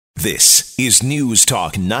This is News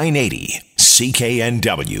Talk 980,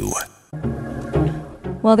 CKNW.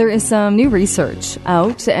 Well, there is some new research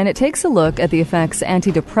out, and it takes a look at the effects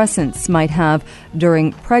antidepressants might have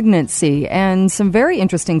during pregnancy, and some very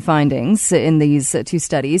interesting findings in these two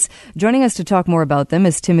studies. Joining us to talk more about them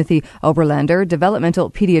is Timothy Oberlander,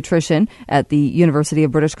 developmental pediatrician at the University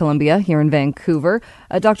of British Columbia here in Vancouver.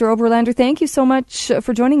 Dr. Oberlander, thank you so much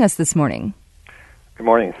for joining us this morning. Good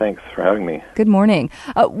morning. Thanks for having me. Good morning.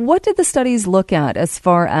 What did the studies look at as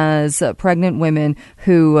far as pregnant women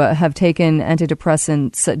who have taken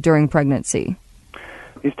antidepressants during pregnancy?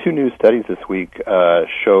 These two new studies this week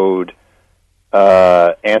showed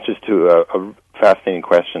answers to a fascinating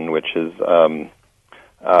question, which has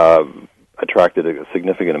attracted a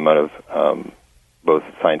significant amount of both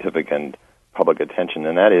scientific and public attention,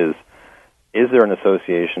 and that is there an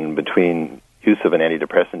association between use of an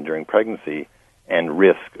antidepressant during pregnancy and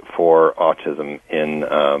risk for autism in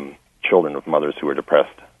children of mothers who were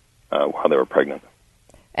depressed while they were pregnant.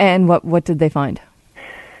 And what did they find?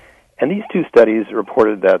 And these two studies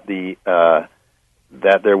reported that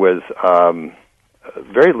that there was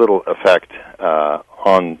very little effect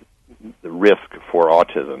on the risk for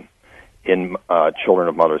autism in children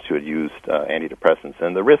of mothers who had used antidepressants.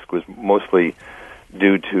 And the risk was mostly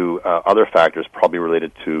due to other factors, probably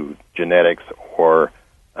related to genetics or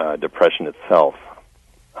depression itself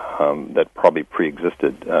that probably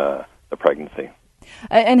pre-existed the pregnancy.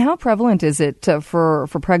 And how prevalent is it for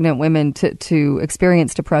pregnant women to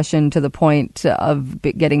experience depression to the point of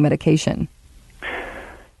getting medication?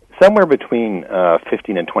 Somewhere between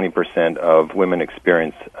 15 and 20% of women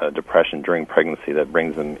experience depression during pregnancy that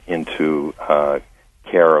brings them into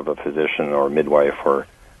care of a physician or midwife or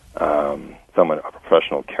someone, a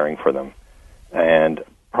professional caring for them. And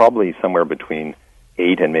probably somewhere between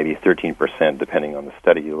 8 and maybe 13%, depending on the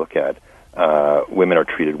study you look at, women are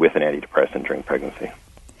treated with an antidepressant during pregnancy.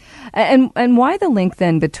 And why the link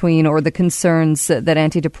then between, or the concerns that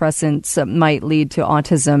antidepressants might lead to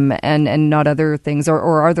autism and not other things,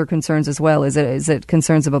 or are there concerns as well? Is it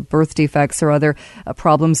concerns about birth defects or other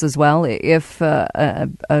problems as well if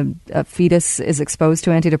a fetus is exposed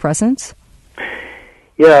to antidepressants?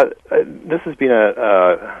 Yeah, this has been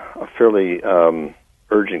a fairly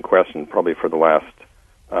urgent question probably for the last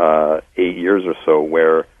 8 years or so,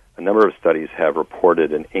 where a number of studies have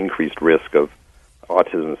reported an increased risk of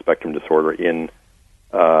autism spectrum disorder in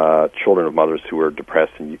children of mothers who were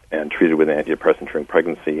depressed and treated with an antidepressant during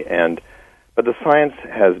pregnancy. But the science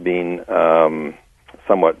has been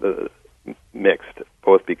somewhat mixed,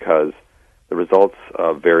 both because the results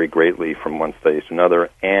vary greatly from one study to another,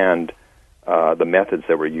 and the methods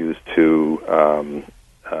that were used to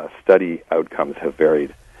study outcomes have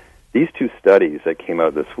varied. These two studies that came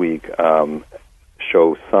out this week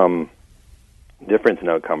show some difference in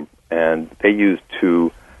outcome, and they used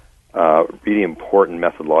two really important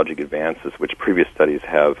methodologic advances, which previous studies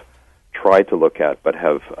have tried to look at, but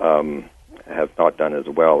have not done as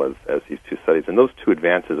well as these two studies. And those two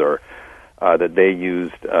advances are that they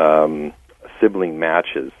used sibling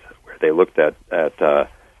matches, where they looked at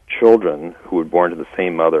children who were born to the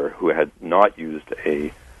same mother who had not used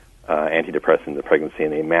a antidepressant in the pregnancy,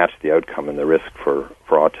 and they matched the outcome and the risk for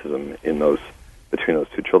autism between those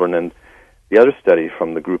two children. And the other study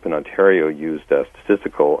from the group in Ontario used a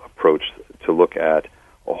statistical approach to look at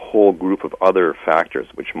a whole group of other factors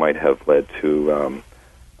which might have led to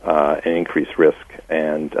an increased risk.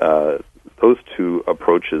 And those two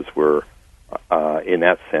approaches were, in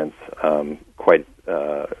that sense, quite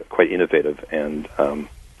innovative, and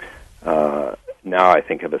now I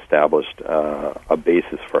think have established a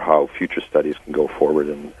basis for how future studies can go forward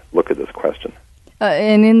and look at this question.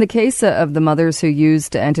 And in the case of the mothers who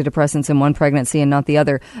used antidepressants in one pregnancy and not the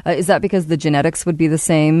other, is that because the genetics would be the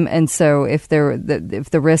same? And so if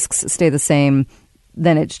the risks stay the same,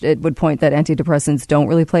 then it would point that antidepressants don't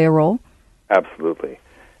really play a role? Absolutely.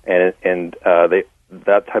 And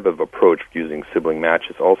that type of approach using sibling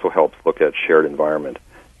matches also helps look at shared environment,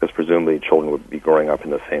 because presumably children would be growing up in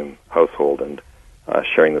the same household and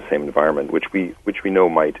sharing the same environment, which we know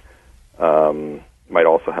might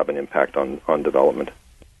also have an impact on development.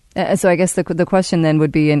 So I guess the question then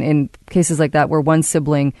would be, in cases like that where one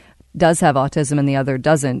sibling does have autism and the other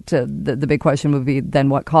doesn't, the big question would be then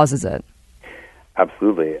what causes it?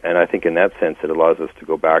 Absolutely. And I think in that sense it allows us to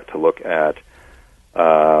go back to look at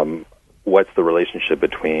what's the relationship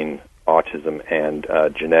between autism and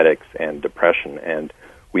genetics and depression. And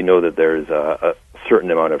we know that there's a certain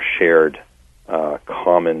amount of shared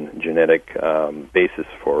common genetic basis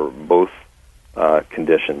for both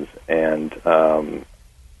conditions, and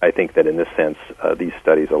I think that in this sense, these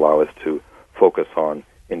studies allow us to focus on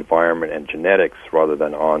environment and genetics rather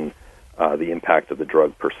than on the impact of the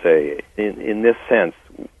drug per se. In this sense,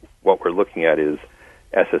 what we're looking at is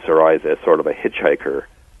SSRIs as sort of a hitchhiker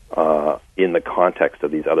in the context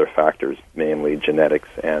of these other factors, namely genetics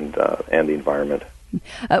and the environment.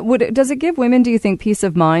 Does it give women, do you think, peace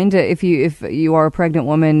of mind if you are a pregnant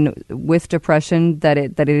woman with depression that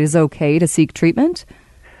it is okay to seek treatment?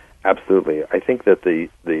 Absolutely. I think that the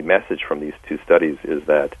message from these two studies is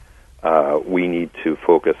that we need to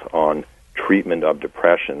focus on treatment of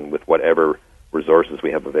depression with whatever resources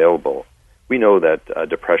we have available. We know that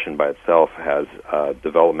depression by itself has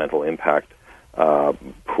developmental impact,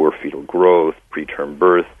 poor fetal growth, preterm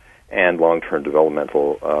birth, and long-term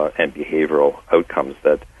developmental and behavioral outcomes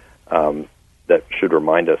that should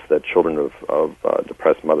remind us that children of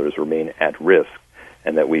depressed mothers remain at risk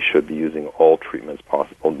and that we should be using all treatments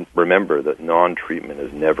possible. Remember that non-treatment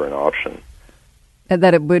is never an option. And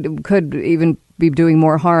that it could even be doing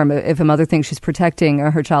more harm if a mother thinks she's protecting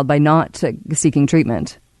her child by not seeking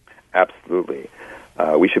treatment. Absolutely.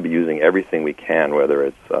 We should be using everything we can, whether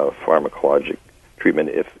it's pharmacologic treatment,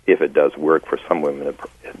 if it does work. For some women,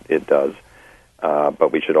 it does.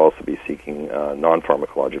 But we should also be seeking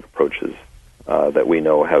non-pharmacologic approaches that we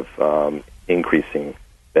know have increasing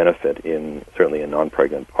benefit certainly in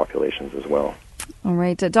non-pregnant populations as well. All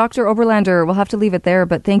right. Dr. Oberlander, we'll have to leave it there,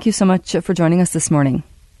 but thank you so much for joining us this morning.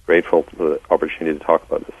 Grateful for the opportunity to talk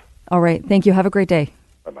about this. All right. Thank you. Have a great day.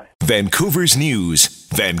 Bye-bye. Vancouver's News,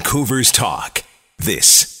 Vancouver's Talk.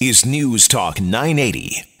 This is News Talk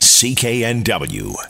 980, CKNW.